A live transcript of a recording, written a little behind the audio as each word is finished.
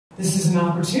This is an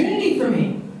opportunity for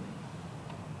me.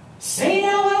 Say it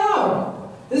out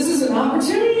loud. This is an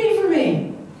opportunity for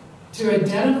me to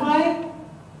identify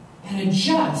and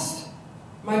adjust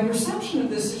my perception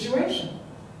of this situation.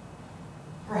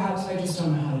 Perhaps I just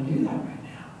don't know how to do that right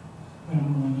now, but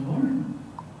I'm willing to learn.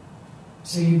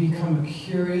 So you become a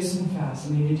curious and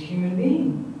fascinated human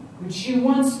being, which you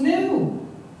once knew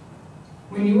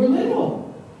when you were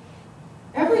little.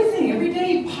 Everything, every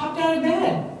day you popped out of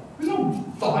bed. There's no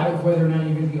thought of whether or not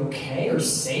you're going to be okay or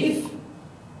safe.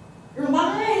 You're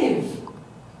alive. Oh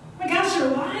my gosh, you're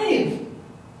alive.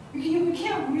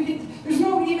 There's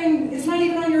no even, it's not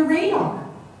even on your radar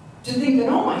to think that,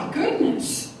 oh my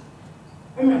goodness,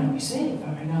 I might not be safe.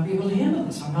 I might not be able to handle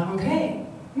this. I'm not okay.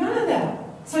 None of that.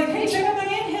 It's like, hey, check out that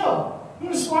anthill. You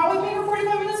want to squat with me for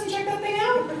 45 minutes and check that thing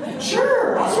out?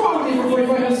 Sure, I'll squat with you for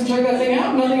 45 minutes and check that thing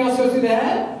out. Nothing else goes through the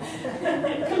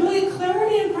head. Complete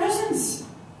clarity and presence.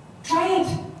 Try it.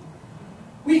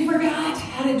 We forgot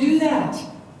how to do that.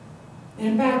 And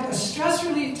in fact, a stress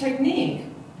relief technique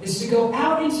is to go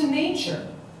out into nature.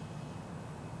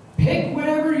 Pick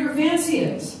whatever your fancy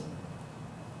is.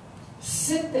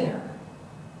 Sit there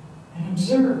and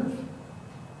observe.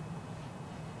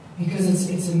 Because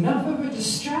it's enough of a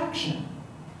distraction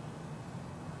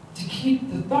to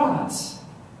keep the thoughts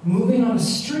moving on a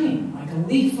stream, like a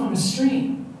leaf on a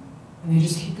stream. And they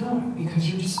just keep going because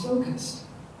you're just focused.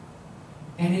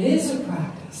 And it is a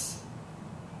practice.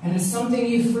 And it's something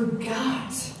you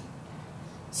forgot.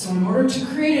 So in order to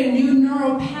create a new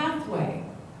neural pathway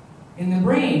in the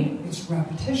brain, it's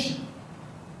repetition.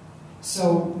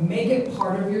 So make it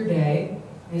part of your day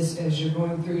as you're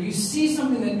going through. You see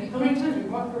something that, how many times we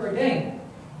walk through our day?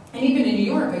 And even in New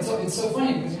York, it's so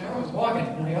funny because everyone's walking,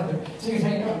 and I got there. So how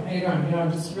you doing? How you doing? You know,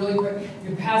 just really quick,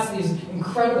 you pass these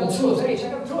incredible tulips. Hey,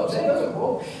 check out the tulips. Hey, those are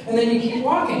cool. And then you keep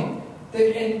walking.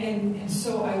 And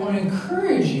so I want to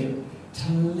encourage you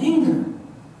to linger.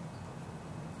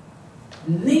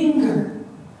 Linger.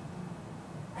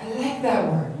 I like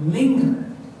that word, linger.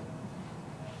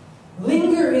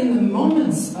 Linger in the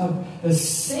moments of the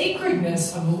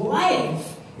sacredness of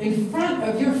life in front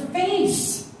of your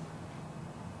face.